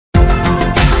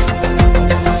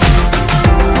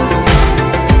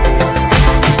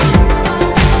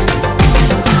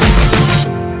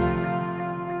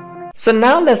So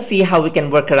now let's see how we can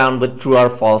work around with true or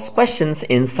false questions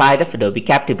inside of Adobe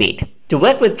Captivate. To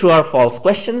work with true or false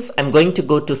questions, I'm going to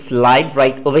go to slide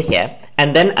right over here,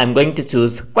 and then I'm going to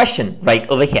choose question right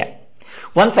over here.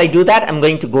 Once I do that, I'm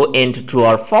going to go into true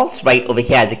or false right over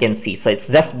here, as you can see. So it's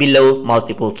just below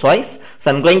multiple choice.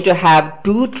 So I'm going to have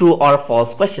two true or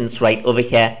false questions right over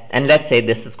here, and let's say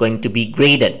this is going to be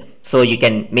graded. So you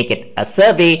can make it a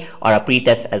survey or a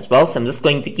pretest as well. So I'm just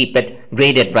going to keep it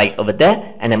graded right over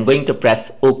there, and I'm going to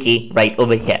press OK right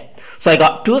over here. So I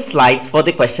got two slides for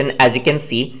the question, as you can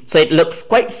see. So it looks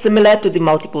quite similar to the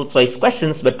multiple choice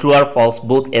questions, but true or false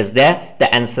both is there.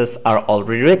 The answers are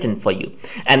already written for you.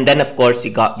 And then of course you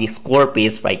got the score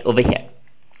page right over here.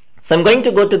 So I'm going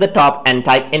to go to the top and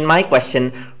type in my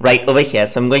question right over here.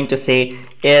 So I'm going to say,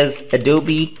 is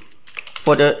Adobe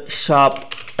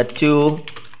Photoshop a tool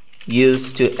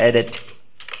used to edit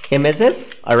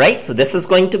images? All right, so this is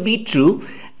going to be true.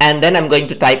 And then I'm going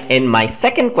to type in my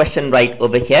second question right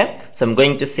over here. So I'm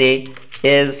going to say,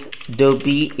 is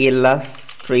Adobe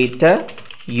Illustrator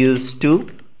used to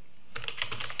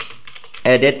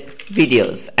edit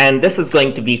videos? And this is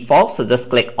going to be false. So just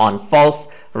click on false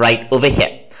right over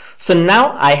here. So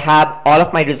now I have all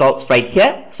of my results right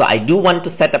here. So I do want to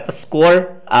set up a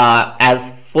score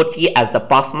as 40 as the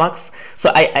pass marks.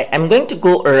 So I'm going to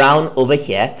go around over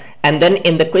here, and then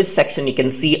in the quiz section you can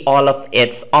see all of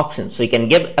its options. So you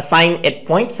can assign it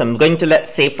points. So I'm going to,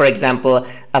 let's say for example,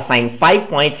 assign 5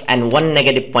 points and 1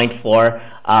 negative point for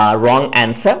wrong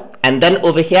answer. And then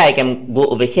over here I can go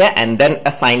over here and then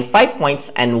assign 5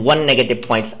 points and 1 negative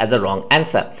points as a wrong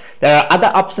answer. There are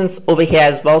other options over here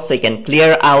as well. So you can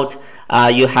clear out,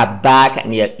 you have back,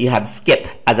 and you have skip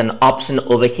as an option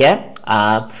over here.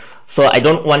 So I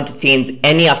don't want to change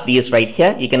any of these right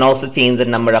here. You can also change the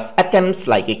number of attempts,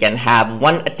 like you can have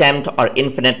 1 attempt or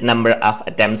infinite number of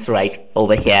attempts right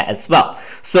over here as well.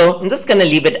 So I'm just going to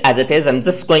leave it as it is. I'm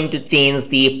just going to change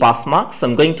the pass marks. So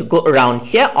I'm going to go around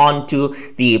here onto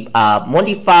the not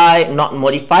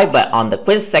modify, but on the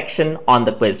quiz section, on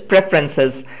the quiz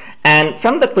preferences. And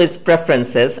from the quiz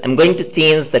preferences, I'm going to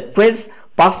change the quiz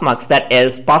pass marks, that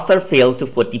is pass or fail, to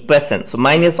 40%. So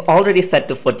mine is already set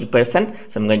to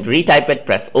 40%. So I'm going to retype it,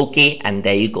 press OK, and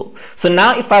there you go. So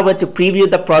now if I were to preview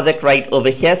the project right over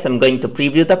here, so I'm going to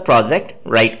preview the project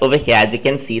right over here, as you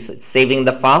can see. So it's saving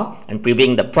the file and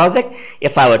previewing the project.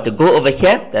 If I were to go over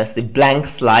here, there's the blank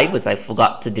slide which I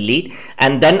forgot to delete,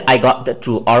 and then I got the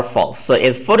true or false. So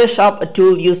is Photoshop a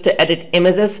tool used to edit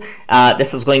images?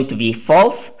 This is going to be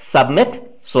false. Submit.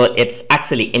 So it's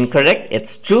actually incorrect,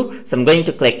 it's true. So I'm going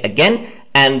to click again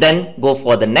and then go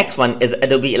for the next one. Is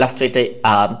Adobe Illustrator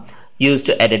used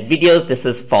to edit videos? This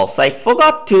is false. So I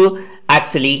forgot to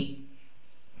actually,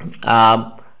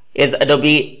 is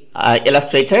Adobe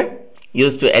Illustrator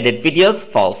used to edit videos?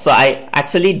 False. So I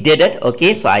actually did it.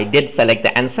 Okay, so I did select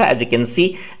the answer, as you can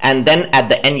see, and then at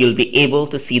the end you'll be able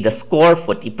to see the score,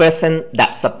 40%.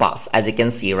 That's a pass, as you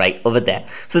can see right over there.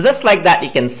 So just like that,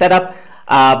 you can set up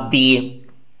the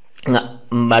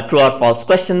true or false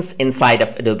questions inside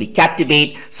of Adobe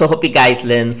Captivate. So hope you guys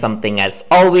learned something as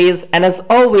always, and as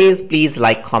always, please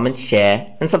like, comment,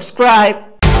 share, and subscribe.